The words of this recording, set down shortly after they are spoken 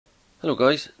Hello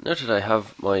guys, now that I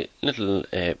have my little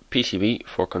PCB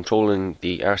for controlling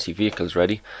the RC vehicles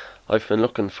ready, I've been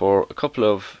looking for a couple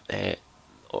of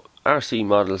RC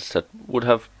models that would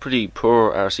have pretty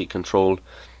poor RC control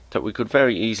that we could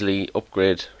very easily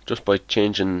upgrade just by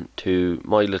changing to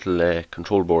my little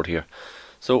control board here.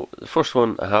 So the first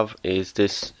one I have is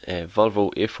this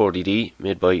Volvo A40D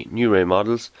made by Newray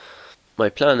models. My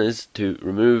plan is to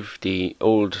remove the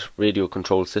old radio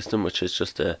control system, which is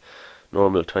just a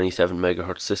normal 27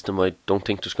 MHz system. I don't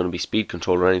think there's going to be speed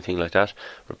control or anything like that.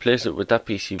 Replace it with that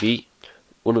PCB,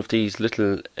 one of these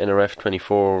little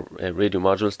NRF24 radio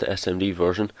modules, the SMD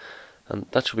version, and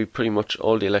that should be pretty much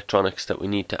all the electronics that we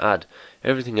need to add.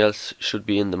 Everything else should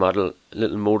be in the model,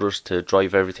 little motors to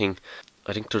drive everything.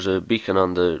 I think there's a beacon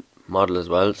on the model as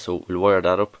well, so we'll wire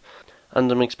that up. And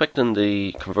I'm expecting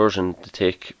the conversion to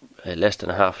take less than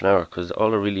a half an hour, because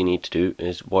all I really need to do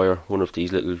is wire one of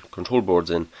these little control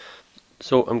boards in.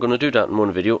 So I'm going to do that in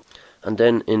one video, and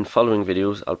then in following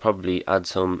videos I'll probably add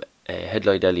some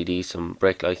headlight LEDs, some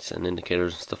brake lights and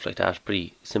indicators and stuff like that.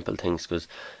 Pretty simple things, because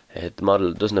the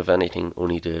model doesn't have anything,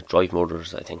 only the drive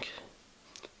motors I think.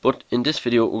 But in this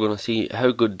video we're going to see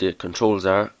how good the controls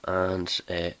are and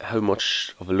how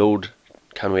much of a load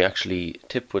can we actually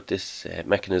tip with this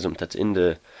mechanism that's in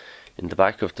the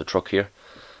back of the truck here,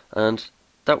 and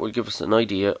that will give us an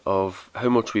idea of how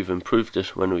much we've improved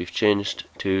it when we've changed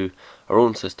to our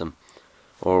own system.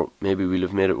 Or maybe we'll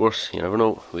have made it worse, you never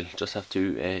know. We'll just have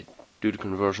to do the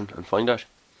conversion and find out.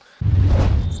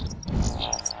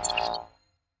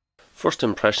 First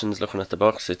impressions looking at the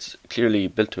box, it's clearly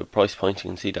built to a price point.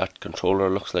 You can see that controller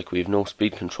looks like we've no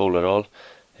speed control at all.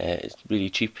 It's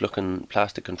really cheap looking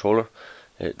plastic controller.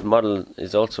 The model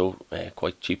is also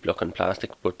quite cheap looking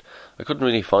plastic, but I couldn't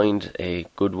really find a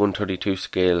good 132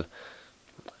 scale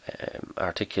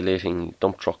articulating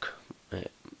dump truck.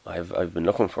 I've been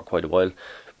looking for quite a while.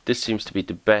 This seems to be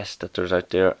the best that there's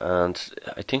out there, and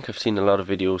I think I've seen a lot of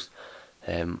videos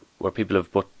where people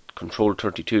have put Control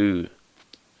 32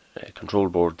 control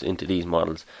boards into these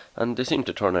models, and they seem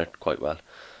to turn out quite well.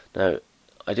 Now,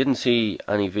 I didn't see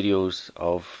any videos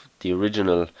of the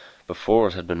original before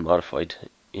it had been modified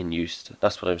in use.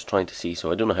 That's what I was trying to see, so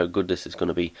I don't know how good this is going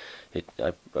to be.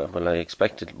 I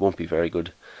expect it won't be very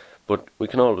good, but we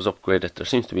can always upgrade it. There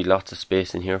seems to be lots of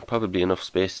space in here, probably enough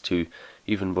space to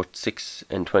even put 6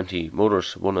 N20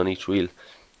 motors, one on each wheel,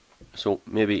 so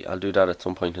maybe I'll do that at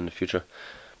some point in the future.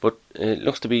 But it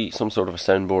looks to be some sort of a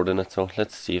soundboard in it, so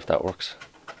let's see if that works.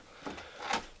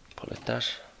 Pull it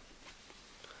that.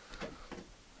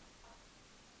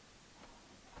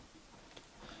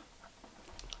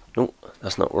 No,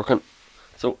 that's not working.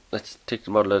 So let's take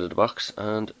the model out of the box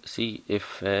and see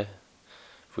if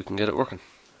we can get it working.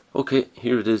 Okay,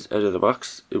 here it is out of the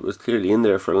box. It was clearly in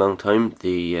there for a long time.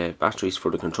 The batteries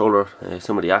for the controller,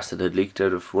 some of the acid had leaked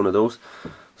out of one of those,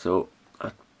 so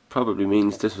that probably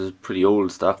means this was pretty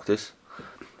old stock. This.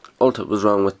 All that was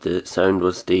wrong with the sound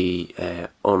was the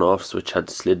on-off switch had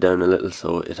slid down a little,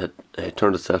 so it had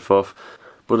turned itself off.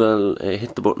 But I'll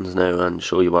hit the buttons now and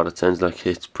show you what it sounds like.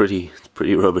 It's pretty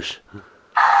rubbish.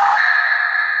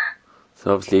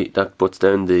 So obviously that puts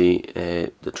down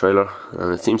the trailer,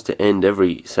 and it seems to end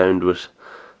every sound with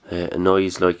a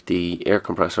noise like the air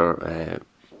compressor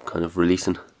kind of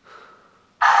releasing.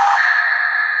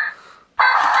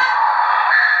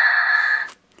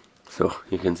 So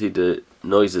you can see the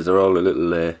noises are all a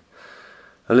little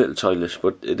childish,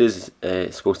 but it is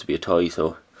supposed to be a toy,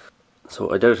 so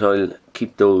I doubt I'll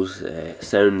keep those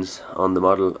sounds on the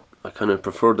model. I kind of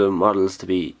prefer the models to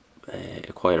be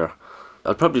quieter.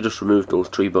 I'll probably just remove those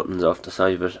 3 buttons off the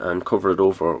side of it and cover it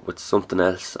over with something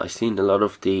else. I've seen a lot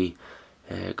of the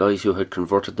guys who had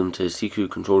converted them to CQ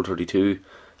Control 32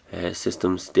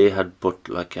 systems. They had put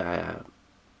like it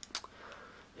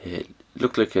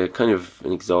looked like a kind of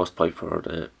an exhaust pipe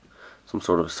or some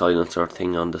sort of silencer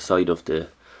thing on the side of the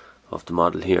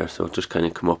model here, so it just kind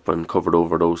of come up and covered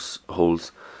over those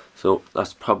holes. So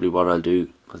that's probably what I'll do.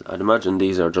 I'd imagine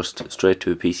these are just straight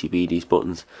to a PCB, these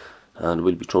buttons, and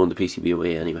we'll be throwing the PCB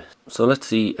away anyway. So let's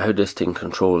see how this thing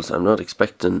controls. I'm not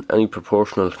expecting any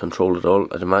proportional control at all.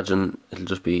 I'd imagine it'll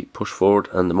just be push forward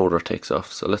and the motor takes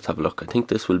off. So let's have a look. I think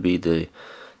this will be the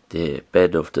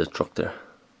bed of the truck there.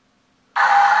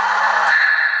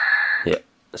 Yeah,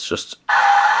 it's just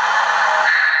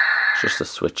a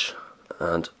switch,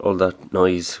 and all that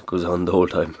noise goes on the whole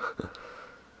time.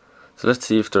 So let's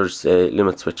see if there's a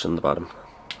limit switch on the bottom.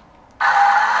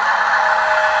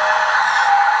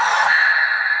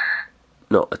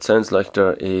 No, it sounds like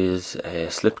there is a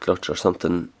slip clutch or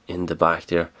something in the back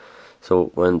there.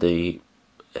 So when the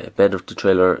bed of the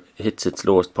trailer hits its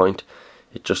lowest point,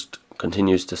 it just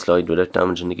continues to slide without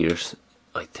damaging the gears.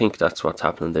 I think that's what's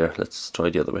happening there. Let's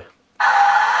try the other way.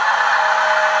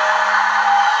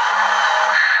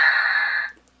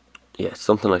 Yeah,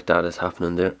 something like that is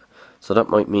happening there. So that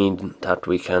might mean that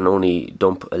we can only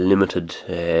dump a limited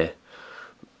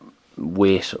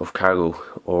weight of cargo,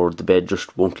 or the bed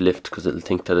just won't lift because it'll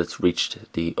think that it's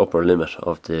reached the upper limit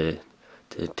of the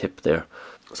tip there.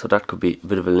 So that could be a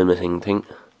bit of a limiting thing.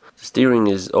 The steering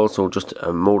is also just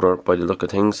a motor by the look of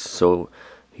things, so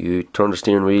you turn the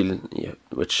steering wheel,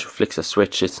 which flicks a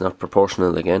switch. It's not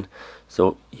proportional again,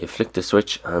 so you flick the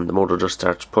switch and the motor just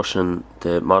starts pushing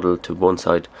the model to one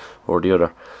side or the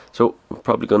other. So we're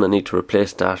probably going to need to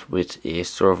replace that with a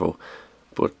servo,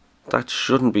 but that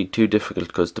shouldn't be too difficult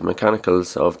because the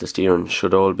mechanicals of the steering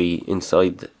should all be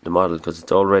inside the model, because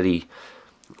it's already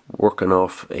working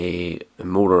off a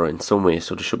motor in some way,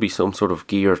 so there should be some sort of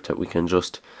gear that we can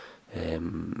just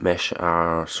mesh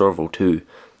our servo to,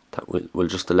 that will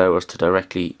just allow us to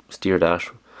directly steer that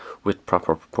with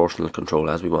proper proportional control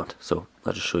as we want. So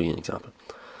I'll just show you an example.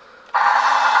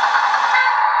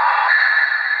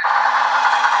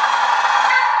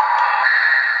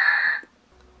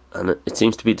 And it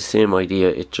seems to be the same idea.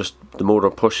 It just, the motor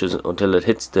pushes until it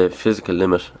hits the physical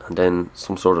limit, and then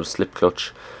some sort of slip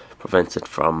clutch prevents it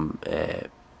from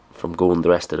going the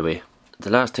rest of the way. The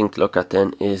last thing to look at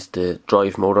then is the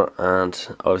drive motor,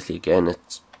 and obviously again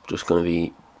it's just going to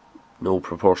be no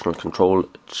proportional control.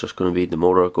 It's just going to be the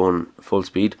motor going full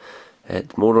speed. The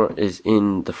motor is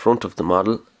in the front of the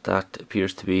model. That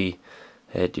appears to be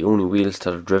the only wheels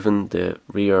that are driven. The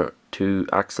rear two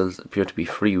axles appear to be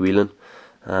freewheeling,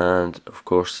 and of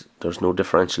course there's no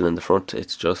differential in the front.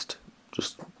 It's just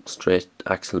straight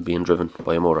axle being driven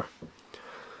by a motor.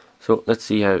 So let's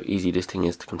see how easy this thing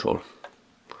is to control.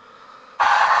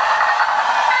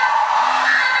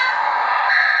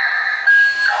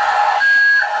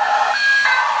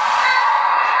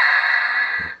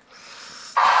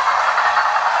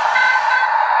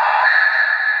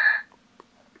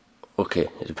 Okay,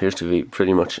 it appears to be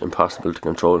pretty much impossible to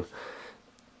control.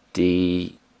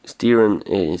 The steering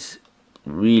is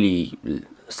really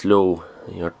slow.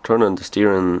 You're turning the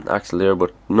steering axle there,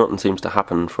 but nothing seems to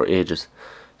happen for ages.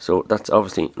 So that's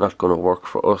obviously not going to work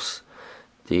for us.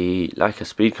 The lack of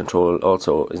speed control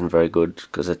also isn't very good,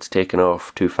 because it's taken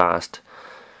off too fast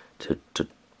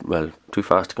too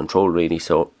fast to control really.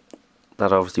 So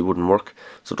that obviously wouldn't work.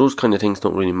 So those kind of things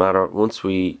don't really matter. Once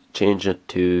we change it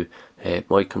to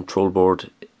my control board,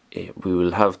 we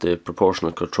will have the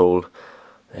proportional control.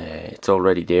 It's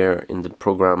already there in the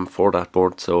program for that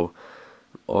board, so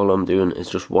all I'm doing is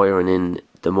just wiring in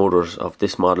the motors of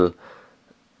this model,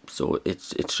 so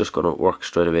it's just going to work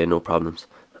straight away, no problems.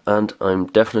 And I'm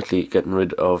definitely getting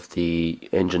rid of the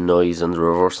engine noise and the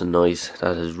reversing noise.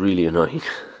 That is really annoying.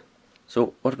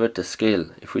 So what about the scale?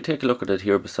 If we take a look at it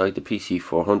here beside the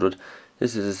PC400,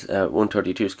 this is a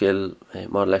 132 scale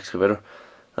model excavator,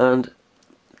 and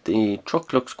the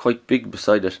truck looks quite big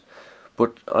beside it.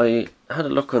 But I had a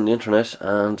look on the internet,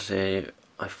 and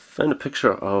I found a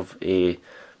picture of a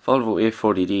Volvo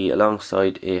A40D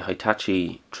alongside a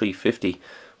Hitachi 350,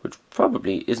 which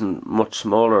probably isn't much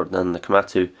smaller than the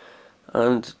Komatsu,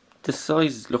 and the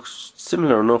size looks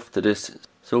similar enough to this.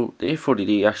 So the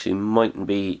A40D actually mightn't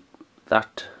be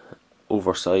that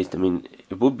oversized. I mean,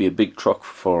 it would be a big truck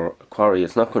for a quarry.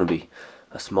 It's not going to be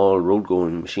a small road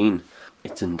going machine.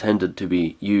 It's intended to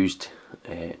be used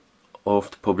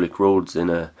off the public roads in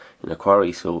a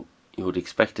quarry, so you would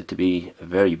expect it to be a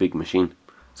very big machine.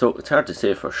 So it's hard to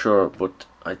say for sure, but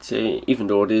I'd say even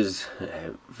though it is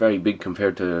very big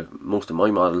compared to most of my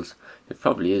models, it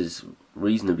probably is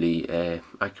reasonably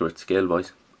accurate scale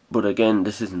wise. But again,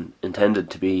 this isn't intended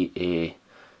to be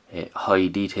a high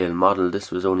detail model.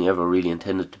 This was only ever really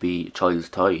intended to be a child's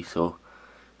toy, so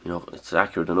you know, it's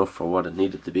accurate enough for what it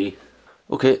needed to be.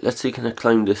 Okay, let's see, can I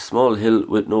climb this small hill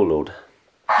with no load?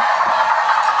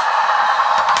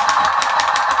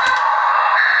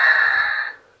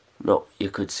 No, you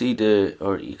could see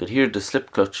you could hear the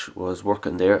slip clutch was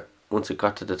working there. Once it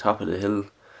got to the top of the hill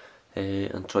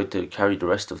and tried to carry the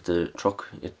rest of the truck,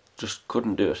 it just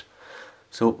couldn't do it.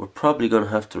 So we're probably going to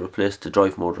have to replace the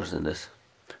drive motors in this.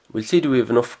 We'll see, do we have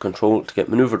enough control to get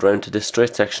manoeuvred around to this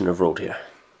straight section of road here.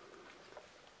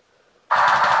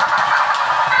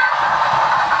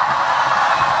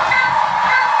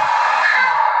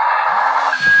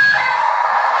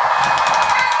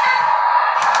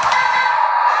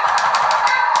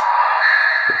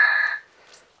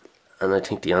 And I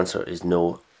think the answer is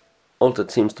no. All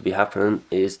that seems to be happening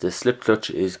is the slip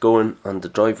clutch is going on the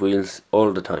drive wheels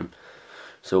all the time.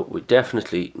 So we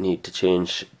definitely need to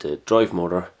change the drive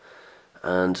motor,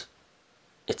 and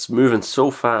it's moving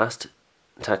so fast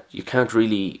that you can't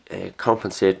really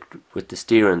compensate with the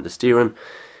steering. The steering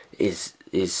is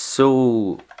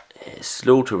so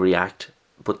slow to react,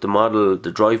 but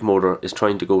the drive motor is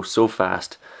trying to go so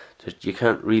fast that you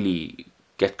can't really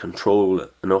get control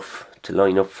enough to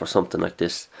line up for something like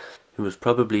this. It was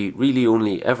probably really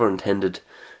only ever intended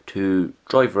to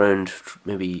drive around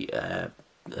maybe a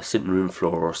sitting room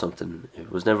floor or something. It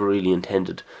was never really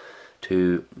intended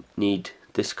to need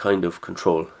this kind of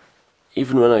control.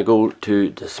 Even when I go to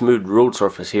the smooth road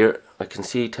surface here, I can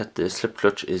see that the slip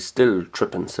clutch is still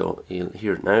tripping, so you'll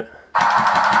hear it now.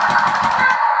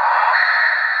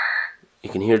 You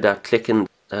can hear that clicking.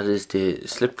 That is the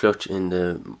slip clutch in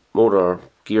the motor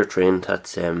gear train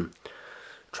that's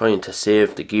trying to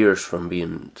save the gears from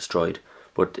being destroyed,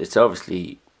 but it's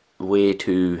obviously way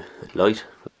too light.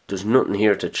 There's nothing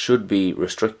here that should be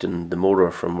restricting the motor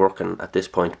from working at this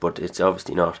point, but it's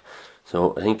obviously not.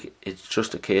 So I think it's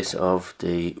just a case of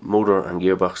the motor and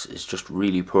gearbox is just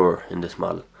really poor in this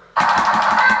model.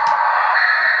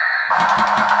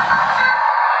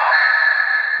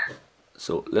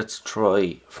 So let's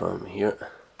try from here.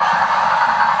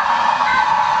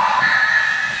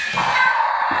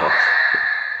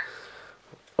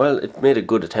 Well, it made a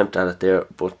good attempt at it there,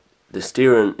 but the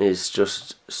steering is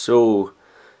just so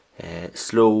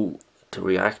slow to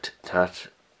react that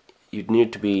you'd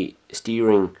need to be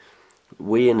steering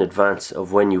way in advance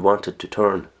of when you want it to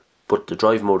turn, but the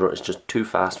drive motor is just too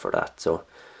fast for that, so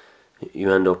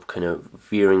you end up kind of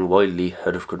veering wildly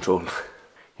out of control.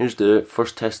 Here's the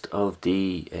first test of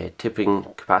the tipping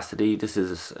capacity. This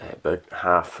is about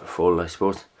half full, I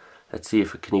suppose. Let's see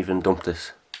if it can even dump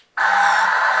this.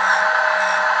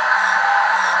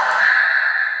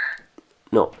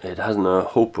 No, it hasn't a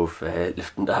hope of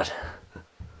lifting that.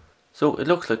 So it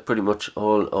looks like pretty much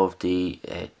all of the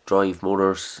drive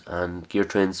motors and gear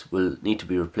trains will need to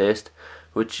be replaced,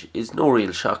 which is no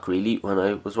real shock really. When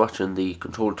I was watching the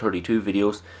Control 32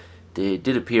 videos, they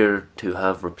did appear to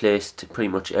have replaced pretty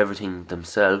much everything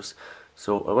themselves,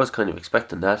 so I was kind of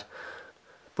expecting that.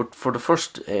 But for the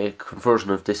first conversion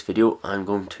of this video, I'm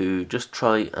going to just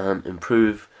try and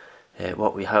improve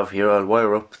what we have here. I'll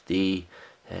wire up the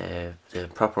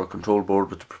proper control board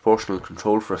with the proportional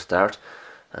control for a start,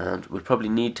 and we'll probably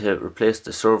need to replace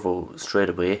the servo straight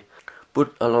away.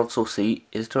 But I'll also see,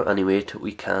 is there any way that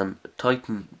we can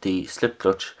tighten the slip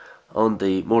clutch on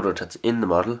the motor that's in the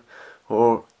model,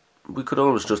 or we could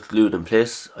always just glue it in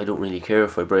place. I don't really care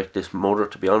if I break this motor,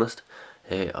 to be honest.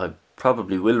 I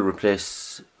probably will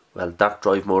replace, well, that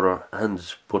drive motor and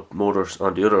put motors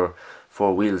on the other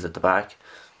four wheels at the back.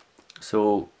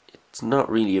 So it's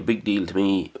not really a big deal to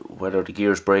me whether the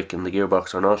gears break in the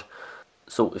gearbox or not.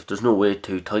 So if there's no way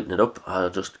to tighten it up, I'll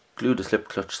just glue the slip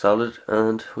clutch solid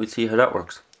and we'll see how that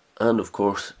works. And of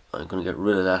course I'm going to get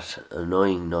rid of that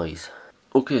annoying noise.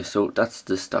 Okay, so that's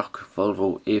the stock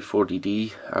Volvo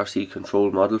A40D RC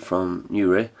control model from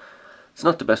newray. It's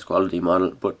not the best quality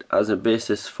model, but as a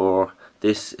basis for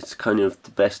this, it's kind of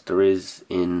the best there is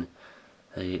in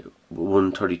a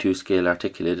 1/32 scale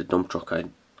articulated dump truck. I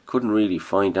couldn't really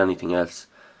find anything else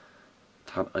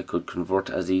that I could convert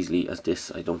as easily as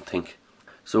this, I don't think.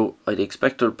 So I'd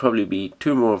expect there'll probably be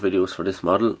two more videos for this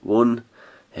model. One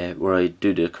where I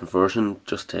do the conversion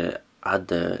just to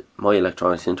add my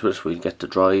electronics into it. We'll get the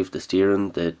drive, the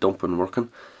steering, the dumping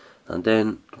working, and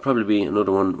then there'll probably be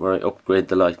another one where I upgrade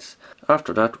the lights.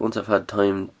 After that, once I've had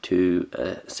time to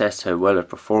assess how well it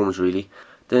performs really,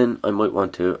 then I might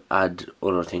want to add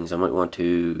other things. I might want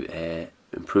to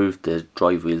improve the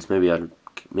drive wheels. Maybe I'll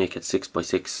make it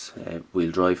 6x6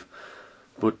 wheel drive,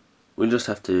 but we'll just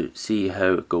have to see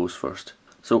how it goes first.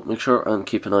 So make sure and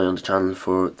keep an eye on the channel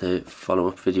for the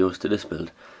follow-up videos to this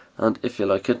build. And if you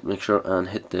like it, make sure and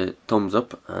hit the thumbs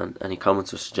up, and any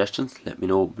comments or suggestions let me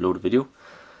know below the video.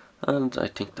 And I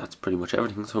think that's pretty much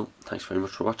everything, so thanks very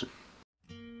much for watching.